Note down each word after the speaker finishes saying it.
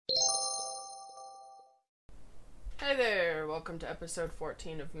Hey there, welcome to episode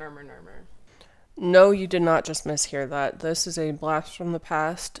 14 of Nurmer Nurmer. No, you did not just mishear that. This is a blast from the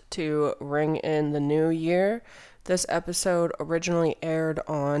past to ring in the new year. This episode originally aired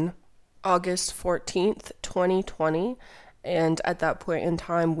on August 14th, 2020, and at that point in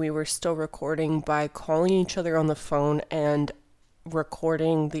time, we were still recording by calling each other on the phone and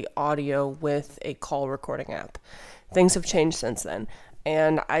recording the audio with a call recording app. Things have changed since then.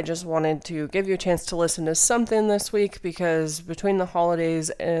 And I just wanted to give you a chance to listen to something this week because between the holidays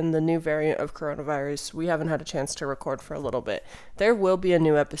and the new variant of coronavirus, we haven't had a chance to record for a little bit. There will be a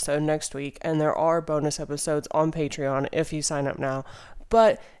new episode next week, and there are bonus episodes on Patreon if you sign up now.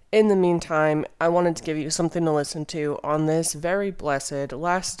 But in the meantime, I wanted to give you something to listen to on this very blessed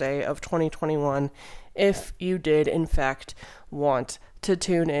last day of 2021 if you did, in fact, want to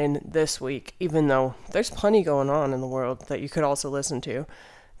tune in this week, even though there's plenty going on in the world that you could also listen to.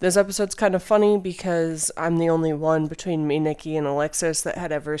 This episode's kind of funny because I'm the only one between me, Nikki, and Alexis that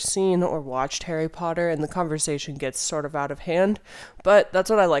had ever seen or watched Harry Potter, and the conversation gets sort of out of hand. But that's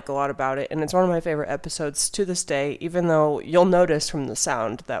what I like a lot about it, and it's one of my favorite episodes to this day, even though you'll notice from the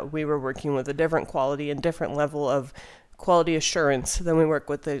sound that we were working with a different quality and different level of quality assurance than we work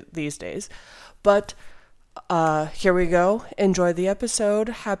with these days. But here we go. Enjoy the episode.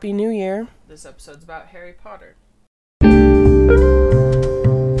 Happy New Year. This episode's about Harry Potter.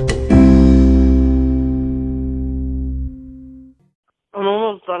 I'm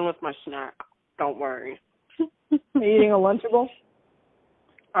almost done with my snack. Don't worry. Are you eating a Lunchable?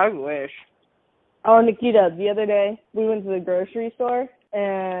 I wish. Oh, Nikita, the other day we went to the grocery store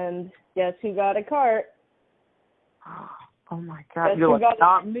and guess who got a cart? Oh my God, Guess you're who like, got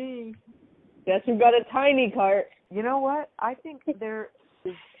not me. Guess who got a tiny cart? You know what? I think there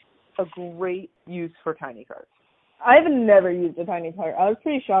is a great use for tiny carts. I've never used a tiny cart. I was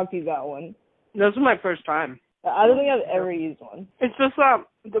pretty shocked you got one. This is my first time. I don't think I've ever used one. It's just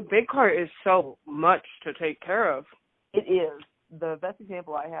the big cart is so much to take care of. It is. The best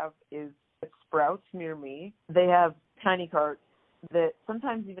example I have is at Sprouts near me. They have tiny carts that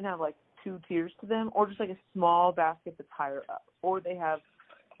sometimes even have like 2 tiers to them, or just like a small basket that's higher up. Or they have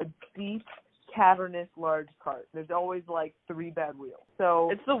a deep, cavernous, large cart. There's always like 3 bad wheels. So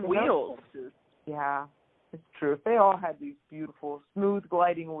It's the wheels. Yeah, it's true. If they all had these beautiful, smooth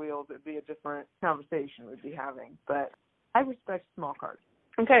gliding wheels, it'd be a different conversation we'd be having. But I respect small carts.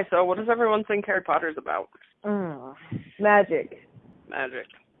 Okay, so what does everyone think Harry Potter's about? Magic. Magic.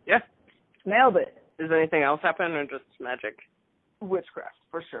 Yeah. Nailed it. Does anything else happen or just magic? Witchcraft,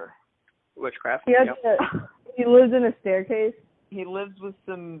 for sure. Witchcraft? He, he lives in a staircase. He lives with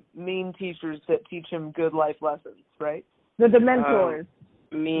some mean teachers that teach him good life lessons, right? The Dementors.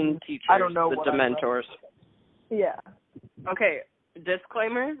 Mean teachers. I don't know the what I Dementors. Yeah. Okay,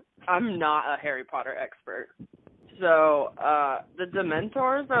 disclaimer, I'm not a Harry Potter expert. So, the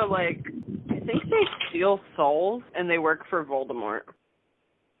Dementors are like, I think they steal souls and they work for Voldemort.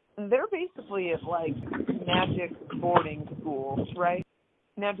 They're basically at, like, magic boarding schools, right?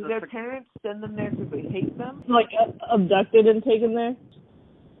 Now, do their parents send them there because they hate them? Like abducted and taken there?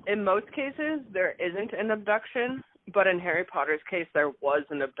 In most cases, there isn't an abduction, but in Harry Potter's case, there was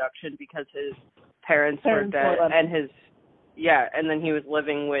an abduction because his parents were dead, and and then he was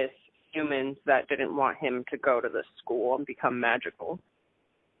living with humans that didn't want him to go to this school and become magical.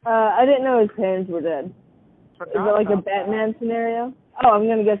 I didn't know his parents were dead. Is it like a Batman scenario? Oh, I'm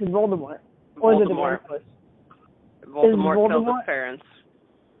gonna guess it's Voldemort. Or the Voldemort. Dementors. Voldemort killed his parents.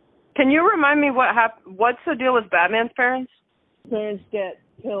 Can you remind me what's the deal with Batman's parents? Parents get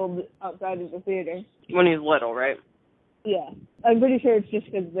killed outside of the theater. When he's little, right? Yeah. I'm pretty sure it's just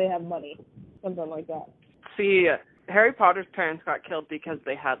because they have money. Something like that. See, Harry Potter's parents got killed because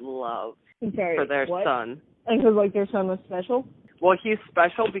they had love for their son. And because, like, their son was special? Well, he's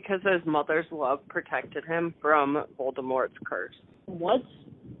special because his mother's love protected him from Voldemort's curse. What?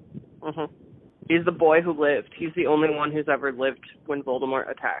 He's the boy who lived. He's the only one who's ever lived when Voldemort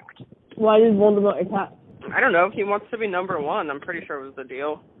attacked. Why did Voldemort attack? I don't know. He wants to be number one. I'm pretty sure it was the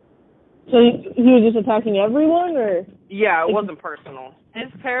deal. So he was just attacking everyone, or? Yeah, it wasn't personal. His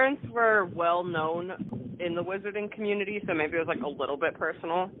parents were well known in the wizarding community, so maybe it was like a little bit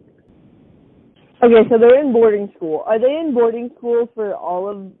personal. Okay, so they're in boarding school. Are they in boarding school for all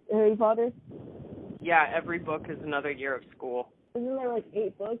of Harry Potter? Yeah, every book is another year of school. Isn't there like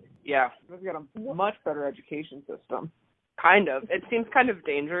 8 books? Yeah. They've got a much better education system. Kind of. It seems kind of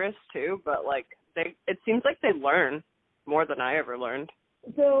dangerous too, but like it seems like they learn more than I ever learned.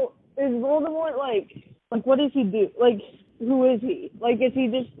 So is Voldemort like what does he do? Like, who is he? Like, is he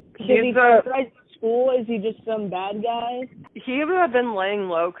just school? Is he just some bad guy? He had been laying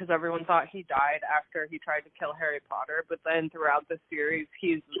low because everyone thought he died after he tried to kill Harry Potter, but then throughout the series,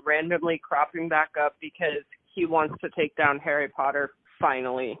 he's randomly cropping back up because he wants to take down Harry Potter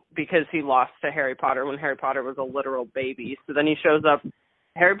finally, because he lost to Harry Potter when Harry Potter was a literal baby. So then he shows up.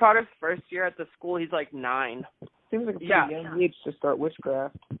 Harry Potter's first year at the school, he's like 9. Seems like a pretty young age to start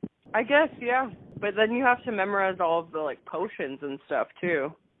witchcraft. I guess, yeah. But then you have to memorize all of the, like, potions and stuff,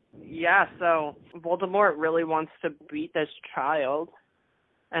 too. Yeah, so Voldemort really wants to beat this child,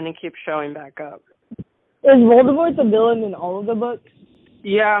 and he keeps showing back up. Is Voldemort the villain in all of the books?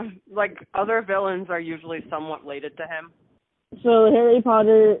 Yeah, like, other villains are usually somewhat related to him. So Harry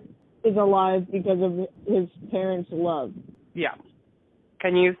Potter is alive because of his parents' love. Yeah.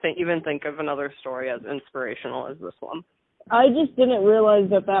 Can you even think of another story as inspirational as this one? I just didn't realize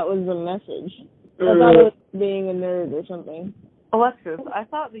that was the message. I thought it was being a nerd or something. Alexis, I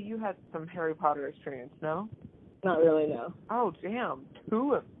thought that you had some Harry Potter experience, no? Not really, no. Oh, damn.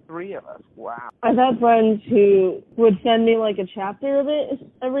 2 of 3 of us. Wow. I've had friends who would send me, like, a chapter of it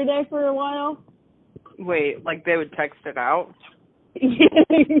every day for a while. Wait, like they would text it out?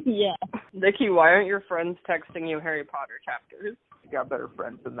 Yeah. Nikki, why aren't your friends texting you Harry Potter chapters? You got better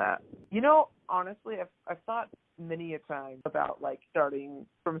friends than that. You know, honestly, I've thought many a time about, like, starting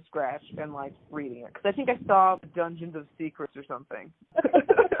from scratch and, like, reading it. Because I think I saw Dungeons of Secrets or something.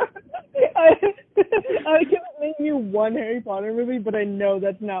 I can't name you one Harry Potter movie, but I know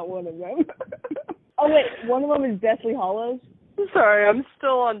that's not one of them. Oh, wait, one of them is Deathly Hallows? Sorry, I'm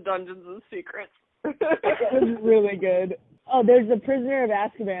still on Dungeons of Secrets. It was really good. Oh, there's The Prisoner of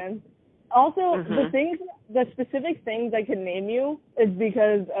Azkaban. Also, the specific things I can name you is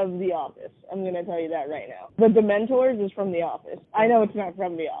because of The Office. I'm going to tell you that right now. The Dementors is from The Office. I know it's not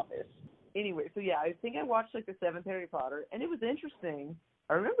from The Office. Anyway, so yeah, I think I watched, like, the 7th Harry Potter, and it was interesting.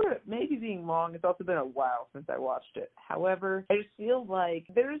 I remember it maybe being long. It's also been a while since I watched it. However, I just feel like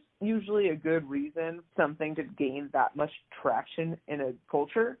there's usually a good reason something to gain that much traction in a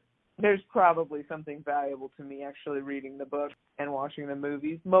culture. There's probably something valuable to me actually reading the books and watching the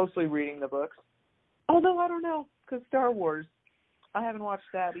movies, mostly reading the books. Although, I don't know, because Star Wars, I haven't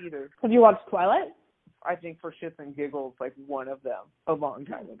watched that either. Have you watched Twilight? I think for shits and giggles, like one of them a long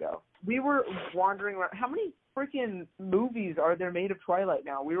time ago. We were wandering around. How many freaking movies are there made of Twilight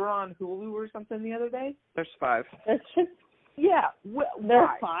now? We were on Hulu or something the other day. There's 5. Yeah. There's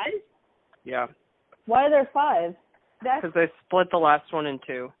 5? Yeah. Why are there 5? Because they split the last one in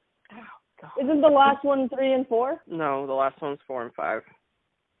 2. Oh, God. Isn't the last one 3 and 4? No, the last one's 4 and 5.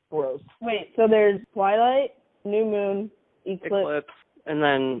 Gross. Wait, so there's Twilight, New Moon, Eclipse, and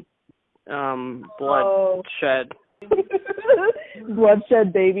then Bloodshed.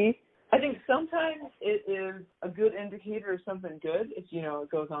 Bloodshed, baby. I think sometimes it is a good indicator of something good if, you know, it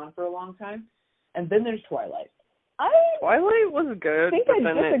goes on for a long time. And then there's Twilight. Twilight was good. I think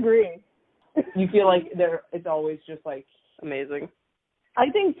I disagree. You feel like it's always just, like, amazing. I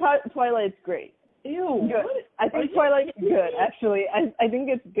think Twilight's great. Ew. Good. I think Twilight's good, actually. I think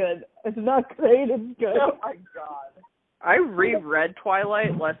it's good. It's not great, it's good. Oh, my God. I reread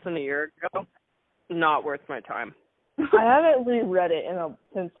Twilight less than a year ago. Not worth my time. I haven't reread it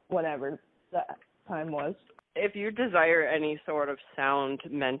since whenever that time was. If you desire any sort of sound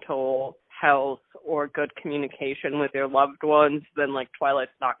mental health or good communication with your loved ones, then, like,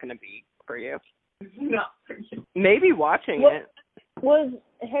 Twilight's not going to be for you. No. Maybe watching it. Was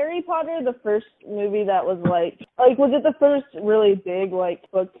Harry Potter the first movie that was like was it the first really big, like,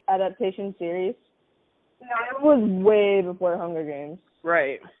 book adaptation series? No, it was way before Hunger Games.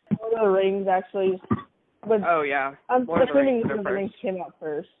 Right. Lord of the Rings actually. But oh, yeah. I'm assuming Lord of the Rings came out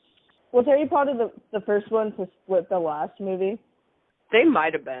first. Was Harry Potter the first one to split the last movie? They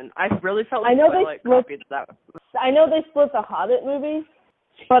might have been. I really felt like Twilight copied that. I know they split the Hobbit movie,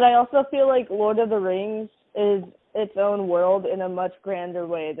 but I also feel like Lord of the Rings is its own world in a much grander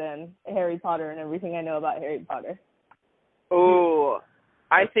way than Harry Potter and everything I know about Harry Potter. Oh,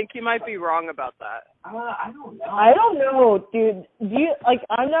 I think you might be wrong about that. I don't know. I don't know, dude. Do you, like,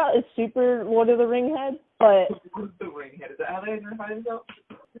 I'm not a super Lord of the Ring head, but... The ring head, is that how they identify themselves?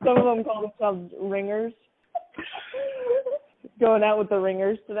 Some of them call themselves ringers. Going out with the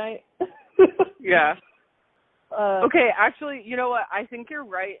ringers tonight. Yeah. Okay, actually, you know what? I think you're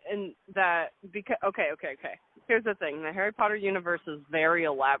right in that because okay. Here's the thing. The Harry Potter universe is very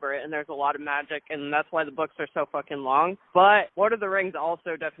elaborate and there's a lot of magic and that's why the books are so fucking long. But Lord of the Rings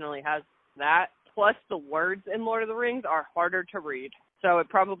also definitely has that. Plus the words in Lord of the Rings are harder to read. So it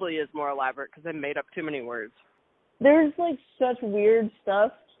probably is more elaborate because they made up too many words. There's, like, such weird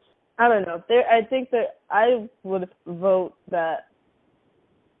stuff. I don't know. I think that I would vote that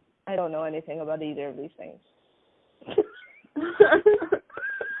I don't know anything about either of these things.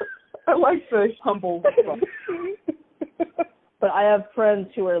 I like the humble. But I have friends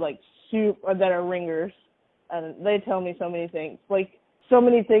who are like that are ringers, and they tell me so many things. Like so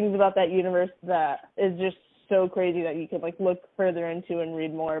many things about that universe that is just so crazy that you can like look further into and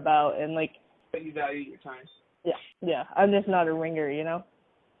read more about, and like. But you value your time. Yeah. I'm just not a ringer, you know.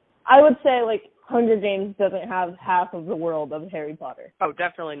 I would say like Hunger Games doesn't have half of the world of Harry Potter. Oh,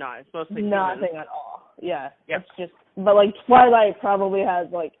 definitely not. It's mostly nothing humans. at all. Yeah. Yep. It's just, but like Twilight probably has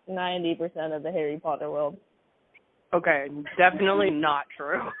like 90% of the Harry Potter world. Okay, definitely not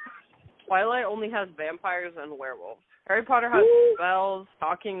true. Twilight only has vampires and werewolves. Harry Potter has spells,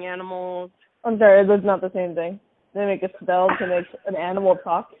 talking animals. I'm sorry, that's not the same thing. They make a spell to make an animal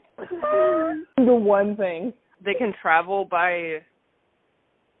talk. The one thing. They can travel by...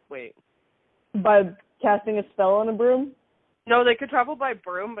 Wait. By casting a spell on a broom? No, they could travel by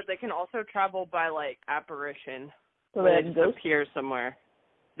broom, but they can also travel by, like, apparition. So they have ghosts? Appear somewhere.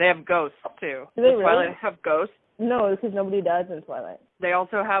 They have ghosts, too. Do they Does really? Twilight have ghosts? No, because nobody dies in Twilight. They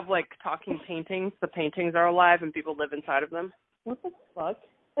also have, like, talking paintings. The paintings are alive and people live inside of them. What the fuck?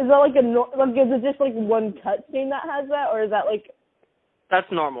 Is that like is it just like one cutscene that has that, or is that like... That's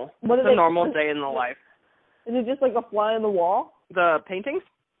normal. What it's a normal day in the life. Is it just like a fly on the wall? The paintings?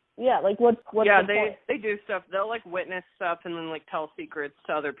 Yeah, like what's yeah, the point? they do stuff. They'll like witness stuff and then like tell secrets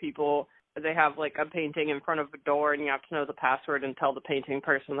to other people. They have like a painting in front of a door and you have to know the password and tell the painting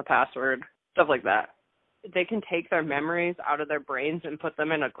person the password. Stuff like that. They can take their memories out of their brains and put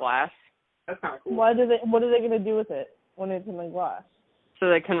them in a glass. That's kind of cool. What are they going to do with it when it's in the glass? So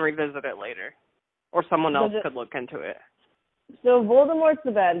they can revisit it later. Or someone else could look into it. So Voldemort's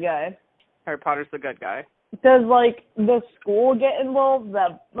the bad guy. Harry Potter's the good guy. Does, like, the school get involved?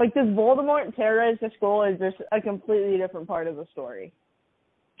 Does Voldemort terrorize the school, or is this a completely different part of the story?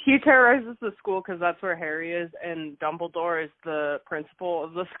 He terrorizes the school because that's where Harry is, and Dumbledore is the principal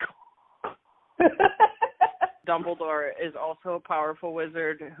of the school. Dumbledore is also a powerful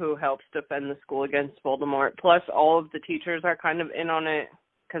wizard who helps defend the school against Voldemort. Plus, all of the teachers are kind of in on it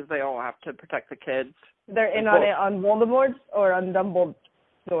because they all have to protect the kids. They're in on it on Voldemort's or on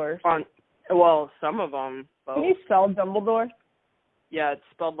Dumbledore's? Well, some of them both. Can you spell Dumbledore? Yeah, it's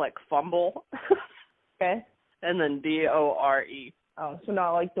spelled like fumble. Okay. And then D-O-R-E. Oh, so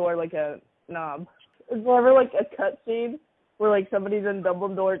not like door, like a knob. Is there ever like a cutscene where like somebody's in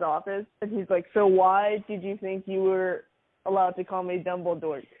Dumbledore's office and he's like, so why did you think you were allowed to call me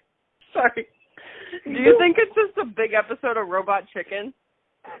Dumbledore? Sorry. Do you think it's just a big episode of Robot Chicken?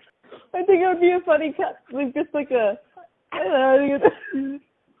 I think it would be a funny cut. Like just like a, I don't know, I think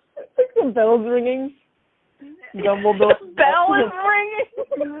it's like the bells ringing. Dumbledore. Bell is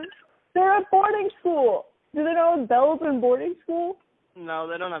ringing. They're at boarding school. Do they not have bells in boarding school? No,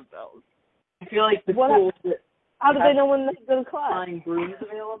 they don't have bells. I feel like the schools that how do they know when to go to class? flying brooms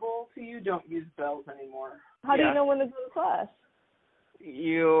available to you don't use bells anymore. How do you know when to go to class?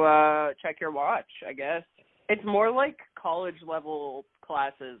 You check your watch, I guess. It's more like college level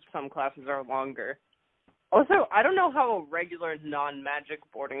classes. Some classes are longer. Also, I don't know how a regular non-magic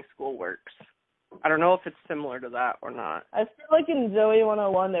boarding school works. I don't know if it's similar to that or not. I feel like in Zoe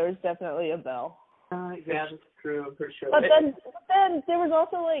 101 there was definitely a bell. Yeah, that's true. I'm pretty sure. But then there was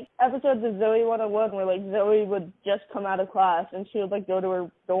also like episodes of Zoe 101 where like Zoe would just come out of class and she would like go to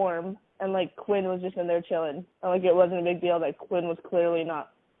her dorm and like Quinn was just in there chilling. And like it wasn't a big deal that Quinn was clearly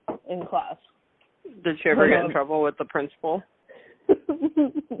not in class. Did she ever get in trouble with the principal?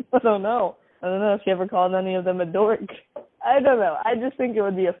 I don't know if she ever called any of them a dork. I don't know. I just think it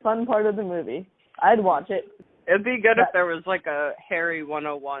would be a fun part of the movie. I'd watch it. It'd be good if there was like a Harry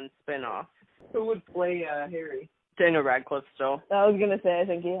 101 spin-off. Who would play Harry? Daniel Radcliffe still. I was going to say I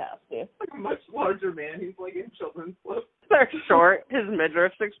think he has to. Like a much larger man. He's like in children's clothes. They're short. His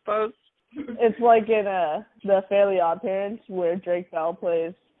midriff's exposed. It's like in the Fairly Odd Parents where Drake Bell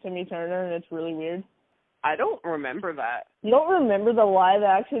plays Timmy Turner and it's really weird. I don't remember that. You don't remember the live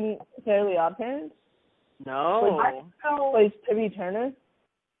action Fairly Odd Parents? No. Plays Timmy Turner?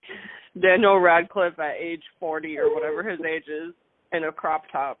 Daniel Radcliffe at age 40 or whatever his age is in a crop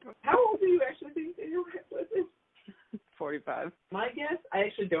top. How old do you actually think Daniel Radcliffe is? 45. My guess, I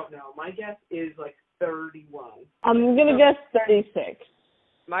actually don't know. My guess is like 31. I'm going to guess 36.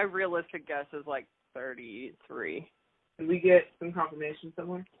 My realistic guess is like 33. Did we get some confirmation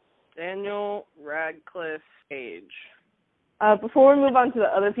somewhere? Daniel Radcliffe's age. Before we move on to the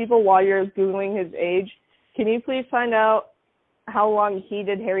other people, while you're Googling his age, can you please find out how long he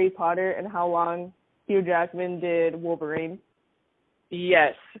did Harry Potter and how long Hugh Jackman did Wolverine?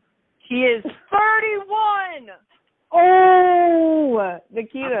 Yes. He is 31! Oh,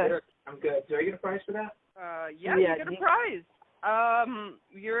 Nikita. I'm good. Do I get a prize for that? Yeah, you get a prize.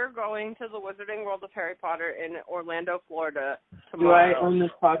 You're going to the Wizarding World of Harry Potter in Orlando, Florida tomorrow. Do I own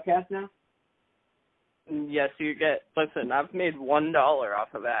this podcast now? Yes, you get. Listen, I've made $1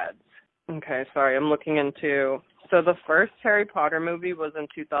 off of ads. Okay, sorry, I'm looking into. So the first Harry Potter movie was in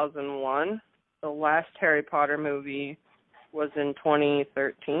 2001. The last Harry Potter movie was in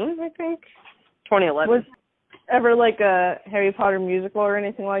 2013, I think. 2011. Was ever like a Harry Potter musical or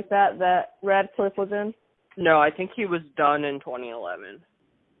anything like that Radcliffe was in? No, I think he was done in 2011.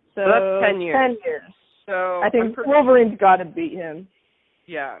 So that's 10 years. 10 years. So I think Wolverine's got to beat him.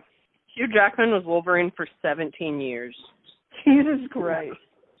 Yeah. Hugh Jackman was Wolverine for 17 years. Jesus Christ.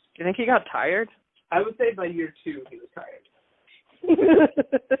 Do you think he got tired? I would say by year 2 he was tired.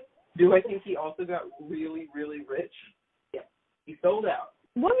 Do I think he also got really, really rich? Yeah. He sold out.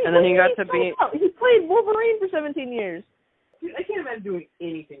 And then he got to be... He played Wolverine for 17 years. Dude, I can't imagine doing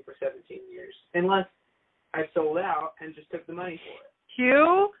anything for 17 years unless I sold out and just took the money for it.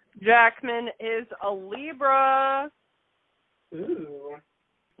 Hugh Jackman is a Libra. Ooh.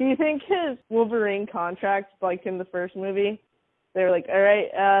 Do you think his Wolverine contract, like in the first movie, they were like, all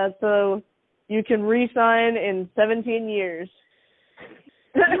right, so you can re-sign in 17 years?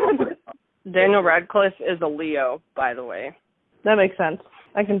 Daniel Radcliffe is a Leo, by the way. That makes sense.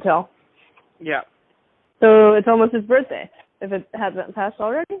 I can tell. Yeah. So it's almost his birthday, if it hasn't passed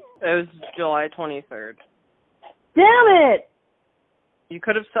already? It was July 23rd. Damn it! You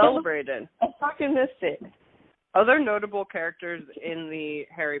could have celebrated. I fucking missed it. Other notable characters in the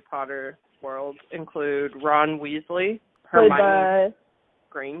Harry Potter world include Ron Weasley, Hermione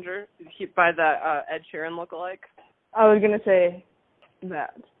Granger, by the Ed Sheeran lookalike. I was going to say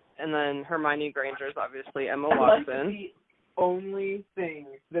that. And then Hermione Granger is obviously Emma Watson. The only thing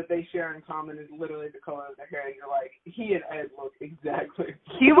that they share in common is literally the color of their hair, and you're like, he and Ed look exactly.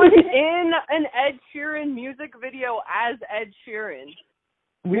 He was in an Ed Sheeran music video as Ed Sheeran.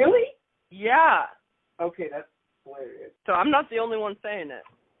 Really? Yeah. Okay, that's hilarious. So I'm not the only one saying it.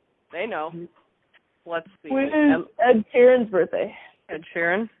 They know. Let's see. When is Ed Sheeran's birthday? Ed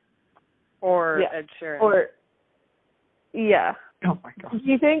Sheeran? Or yeah. Ed Sheeran? Or, yeah. Oh, my God. Do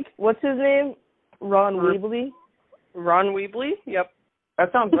you think, what's his name? Ron Weasley? Ron Weasley? Yep.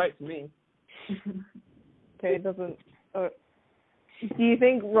 That sounds right to me. Okay, it doesn't... do you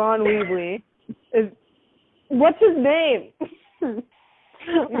think Ron Weasley is... What's his name?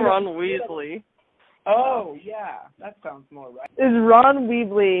 Ron Weasley. Oh, yeah. That sounds more right. Is Ron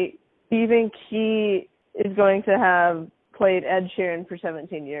Weasley, do you think he is going to have played Ed Sheeran for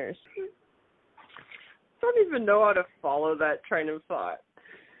 17 years? I don't even know how to follow that train of thought.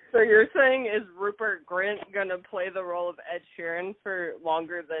 So you're saying, is Rupert Grint going to play the role of Ed Sheeran for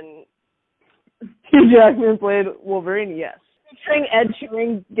longer than... Hugh Jackman played Wolverine, yes. Saying Ed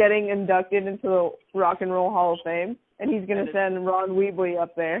Sheeran getting inducted into the Rock and Roll Hall of Fame, and he's going to send Ron Weasley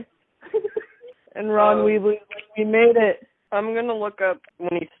up there. And Ron Weasley, we made it. I'm going to look up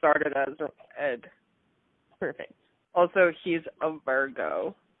when he started as Ed. Perfect. Also, he's a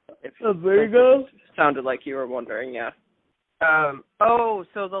Virgo. A Virgo? Sounded like you were wondering, yeah.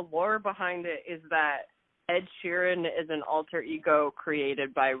 So the lore behind it is that Ed Sheeran is an alter ego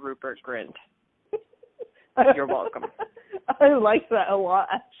created by Rupert Grint. You're welcome. I like that a lot,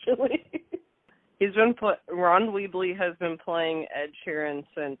 actually. He's been Ron Weasley has been playing Ed Sheeran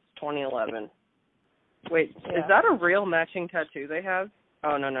since 2011. Wait, yeah. Is that a real matching tattoo they have?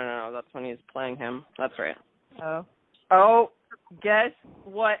 Oh, no. That's when he's playing him. That's right. Oh, guess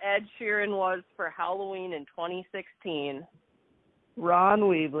what Ed Sheeran was for Halloween in 2016? Ron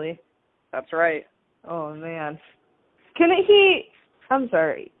Weasley. That's right. Oh, man. Couldn't he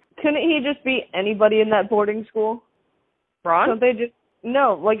just be anybody in that boarding school? Ron? Don't they just...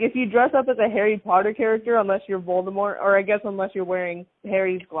 No, like if you dress up as a Harry Potter character, unless you're Voldemort, or I guess unless you're wearing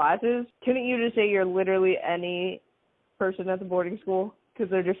Harry's glasses, couldn't you just say you're literally any person at the boarding school because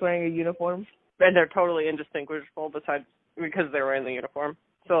they're just wearing a uniform? And they're totally indistinguishable besides because they're wearing the uniform.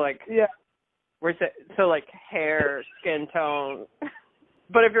 So like, yeah, so like hair, skin tone.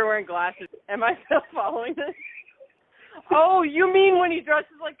 But if you're wearing glasses, am I still following this? Oh, you mean when he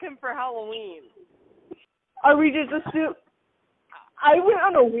dresses like him for Halloween? Are we just assuming? I went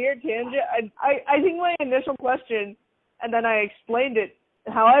on a weird tangent. I think my initial question, and then I explained it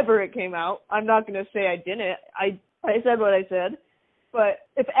however it came out. I'm not going to say I didn't. I said what I said. But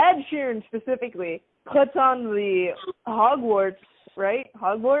if Ed Sheeran specifically puts on the Hogwarts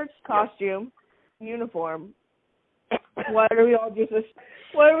costume, uniform, why are we all just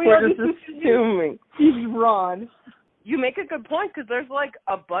assuming he's Ron? You make a good point because there's like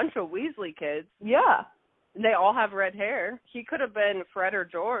a bunch of Weasley kids. Yeah. They all have red hair. He could have been Fred or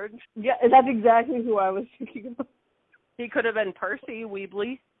George. Yeah, that's exactly who I was thinking of. He could have been Percy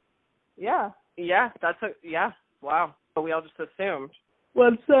Weasley. Yeah. Yeah, wow. But we all just assumed.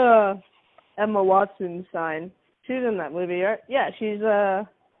 What's Emma Watson's sign? She's in that movie, right? Yeah, she's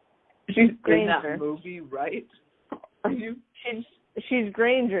Granger. In that movie, right? Are you? She's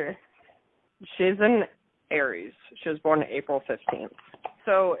Granger. She's in Aries. She was born April 15th.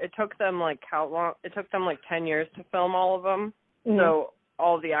 So it took them how long? It took them 10 years to film all of them. Mm-hmm. So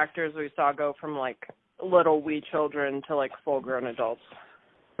all of the actors we saw go from little wee children to full-grown adults,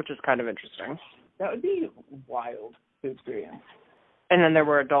 which is kind of interesting. That would be wild to experience. And then there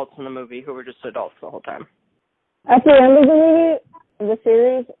were adults in the movie who were just adults the whole time. At the end of the movie, the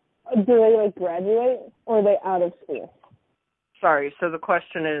series, do they graduate or are they out of school? Sorry, so the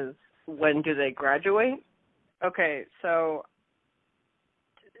question is, when do they graduate? Okay, so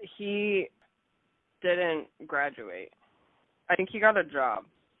he didn't graduate. I think he got a job.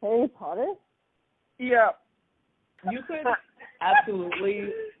 Harry Potter? Yeah. You could absolutely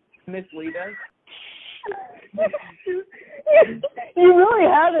mislead us. You really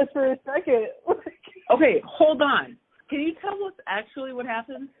had us for a second. Okay, hold on. Can you tell us actually what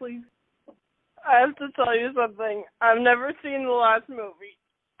happened, please? I have to tell you something. I've never seen the last movie.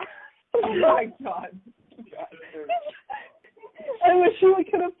 Oh my God. I wish you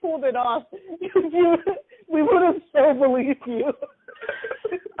could have pulled it off. We would have so believed you.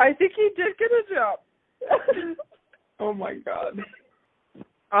 I think he did get a job. Oh my God.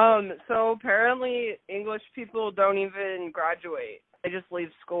 So apparently English people don't even graduate. They just leave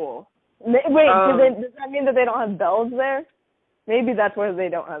school. Wait, does that mean that they don't have bells there? Maybe that's where they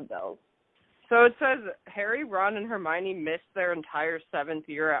don't have bells. So it says Harry, Ron, and Hermione missed their entire 7th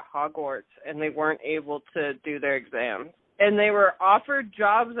year at Hogwarts, and they weren't able to do their exams. And they were offered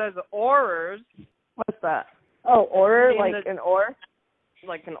jobs as Aurors. What's that? Oh, Auror, an oar?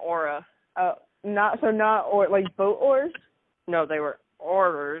 Like an aura. Not boat oars? No, they were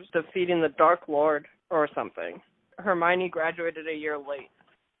Aurors, defeating the Dark Lord or something. Hermione graduated a year late.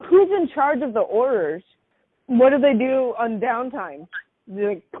 Who's in charge of the Aurors? What do they do on downtime? Do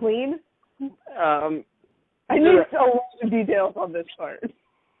they clean? I need a lot of details on this part.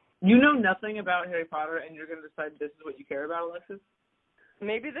 You know nothing about Harry Potter, and you're going to decide this is what you care about, Alexis?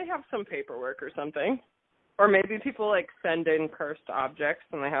 Maybe they have some paperwork or something. Or maybe people, send in cursed objects,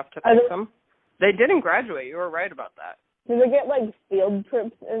 and they have to fix them. They didn't graduate. You were right about that. Do they get, field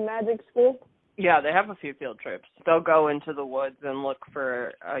trips in magic school? Yeah, they have a few field trips. They'll go into the woods and look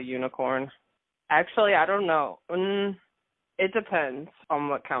for a unicorn. Actually, I don't know. It depends on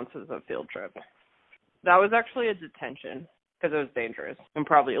what counts as a field trip. That was actually a detention because it was dangerous and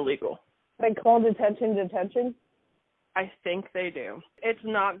probably illegal. They call detention? I think they do. It's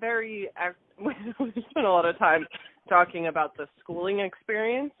not very... We spent a lot of time talking about the schooling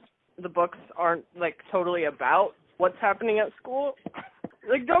experience. The books aren't, totally about what's happening at school.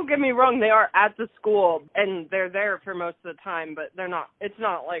 Don't get me wrong, they are at the school, and they're there for most of the time, but they're not... It's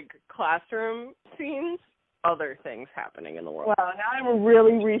not, classroom scenes. Other things happening in the world. Wow, now I'm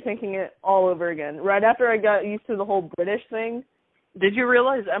really rethinking it all over again. Right after I got used to the whole British thing. Did you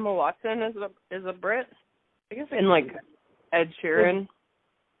realize Emma Watson is a Brit? I guess in Ed Sheeran.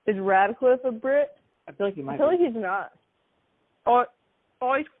 Is Radcliffe a Brit? I feel like he might. I feel like he's not. Oh,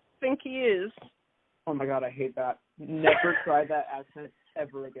 I think he is. Oh my God, I hate that. Never try that accent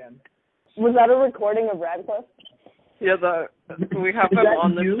ever again. Was that a recording of Radcliffe? Yeah, we have him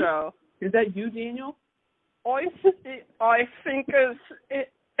on the show. Is that you, Daniel? I think it's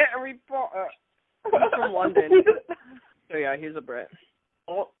Harry Potter. He's from London. So yeah, he's a Brit.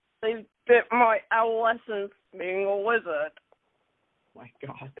 Oh, they bit my adolescence being a wizard. Oh my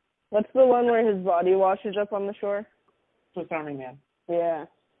God. What's the one where his body washes up on the shore? Swiss Army Man. Yeah.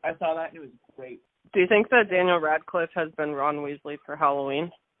 I saw that and it was great. Do you think that Daniel Radcliffe has been Ron Weasley for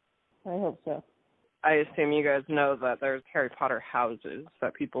Halloween? I hope so. I assume you guys know that there's Harry Potter houses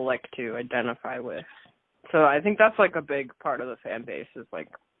that people like to identify with. So I think that's a big part of the fan base is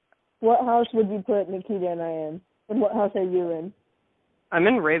What house would you put Nikita and I in? And what house are you in? I'm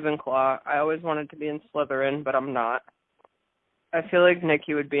in Ravenclaw. I always wanted to be in Slytherin, but I'm not. I feel like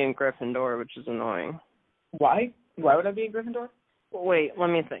Nikki would be in Gryffindor, which is annoying. Why? Why would I be in Gryffindor? Wait, let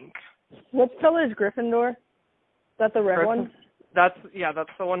me think. What color is Gryffindor? Is that the red one? That's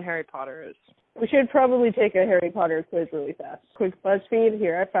the one Harry Potter is. We should probably take a Harry Potter quiz really fast. Quick BuzzFeed.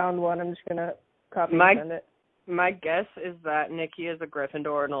 Here, I found one. I'm just going to copy and send it. My guess is that Nikki is a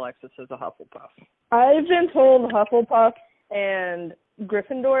Gryffindor and Alexis is a Hufflepuff. I've been told Hufflepuff and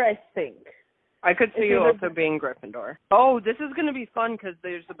Gryffindor, I think. I could see you also being Gryffindor. Oh, this is going to be fun because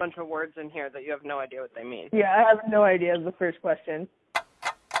there's a bunch of words in here that you have no idea what they mean. Yeah, I have no idea is the first question.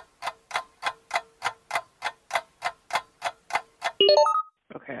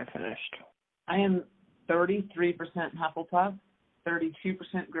 Okay, I finished. I am 33% Hufflepuff, 32%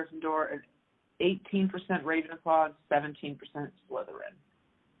 Gryffindor, and 18% Ravenclaw, and 17% Slytherin.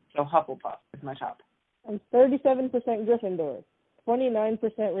 So Hufflepuff is my top. I'm 37% Gryffindor, 29%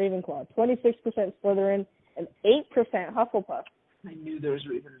 Ravenclaw, 26% Slytherin, and 8% Hufflepuff. I knew there was a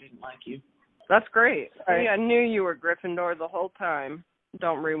reason I didn't like you. That's great. Sorry. I knew you were Gryffindor the whole time.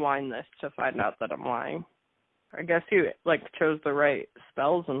 Don't rewind this to find out that I'm lying. I guess you, chose the right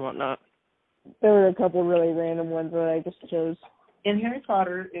spells and whatnot. There were a couple really random ones that I just chose. In Harry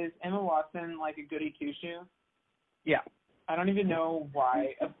Potter, is Emma Watson like a goody two-shoe? Yeah. I don't even know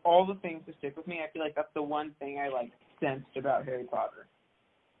why. Of all the things to stick with me, I feel like that's the one thing I sensed about Harry Potter.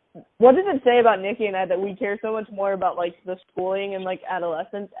 What does it say about Nikki and I that we care so much more about the schooling and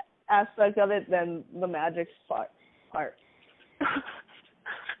adolescence aspect of it than the magic part?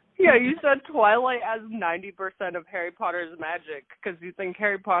 Yeah, you said Twilight has 90% of Harry Potter's magic because you think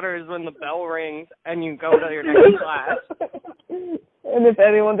Harry Potter is when the bell rings and you go to your next class. And if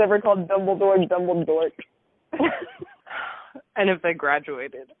anyone's ever called Dumbledore, Dumbledore. And if they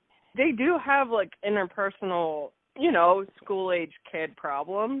graduated. They do have, interpersonal, school-age kid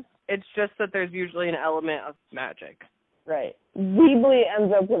problems. It's just that there's usually an element of magic. Right. Weasley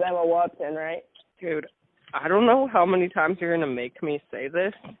ends up with Emma Watson, right? Dude, I don't know how many times you're going to make me say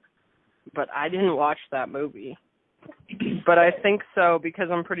this, but I didn't watch that movie. But I think so because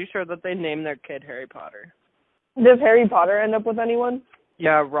I'm pretty sure that they named their kid Harry Potter. Does Harry Potter end up with anyone?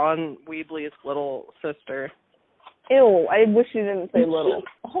 Yeah, Ron Weasley's little sister. Ew, I wish you didn't say little.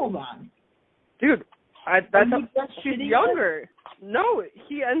 Hold on. Dude, she's younger. No,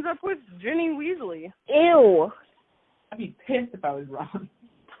 he ends up with Ginny Weasley. Ew. I'd be pissed if I was wrong.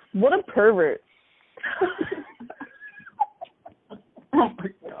 What a pervert. Oh my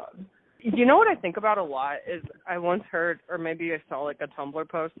god. You know what I think about a lot is I once heard, or maybe I saw a Tumblr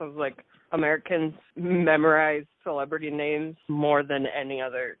post of Americans memorize celebrity names more than any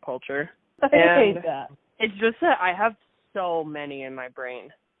other culture. I hate that. It's just that I have so many in my brain.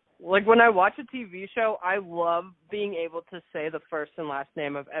 When I watch a TV show, I love being able to say the first and last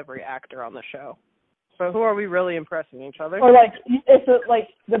name of every actor on the show. So who are we really impressing, each other? Or it's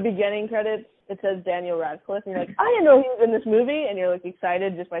the beginning credits, it says Daniel Radcliffe, and you're like, I didn't know he was in this movie, and you're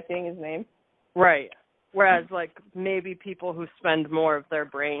excited just by seeing his name. Right. Whereas maybe people who spend more of their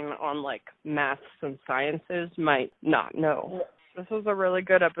brain on maths and sciences might not know. This was a really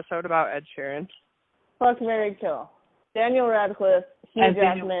good episode about Ed Sheeran. Fuck, marry, kill. Daniel Radcliffe, Hugh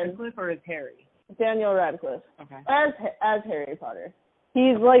Jackman. Daniel Radcliffe or is Harry? Daniel Radcliffe. Okay. As Harry Potter.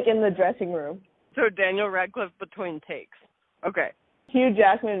 He's in the dressing room. So Daniel Radcliffe between takes. Okay. Hugh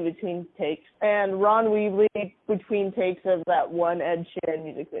Jackman between takes. And Ron Weasley between takes of that one Ed Sheeran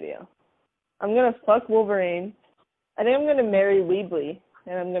music video. I'm going to fuck Wolverine. I think I'm going to marry Weasley.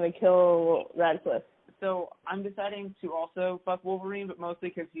 And I'm going to kill Radcliffe. So I'm deciding to also fuck Wolverine, but mostly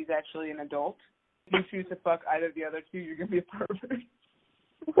because he's actually an adult. If you choose to fuck either of the other two, you're going to be a pervert.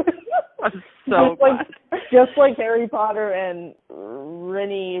 I'm so glad. Just like Harry Potter and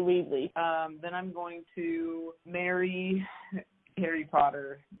Ginny Weasley. Then I'm going to marry Harry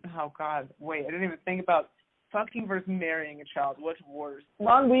Potter. Oh, God. Wait, I didn't even think about fucking versus marrying a child. What's worse?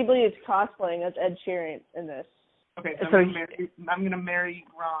 Ron Weasley is cosplaying as Ed Sheeran in this. Okay, so I'm going to marry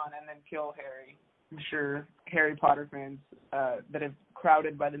Ron and then kill Harry. I'm sure Harry Potter fans that have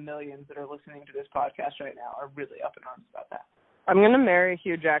crowded by the millions that are listening to this podcast right now are really up in arms about that. I'm going to marry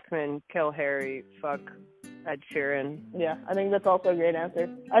Hugh Jackman, kill Harry, fuck Ed Sheeran. Yeah, I think that's also a great answer.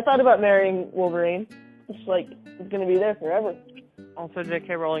 I thought about marrying Wolverine. It's it's going to be there forever. Also,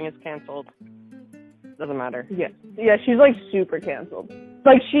 J.K. Rowling is canceled. Doesn't matter. Yeah, she's super canceled.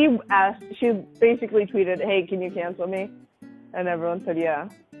 She basically tweeted, hey, can you cancel me? And everyone said, yeah.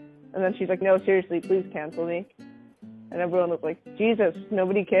 And then she's like, no, seriously, please cancel me. And everyone was like, Jesus,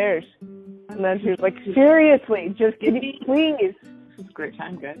 nobody cares. And then she was like, seriously, just give me, please. This is a great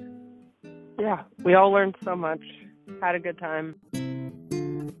time, guys. Yeah, we all learned so much. Had a good time.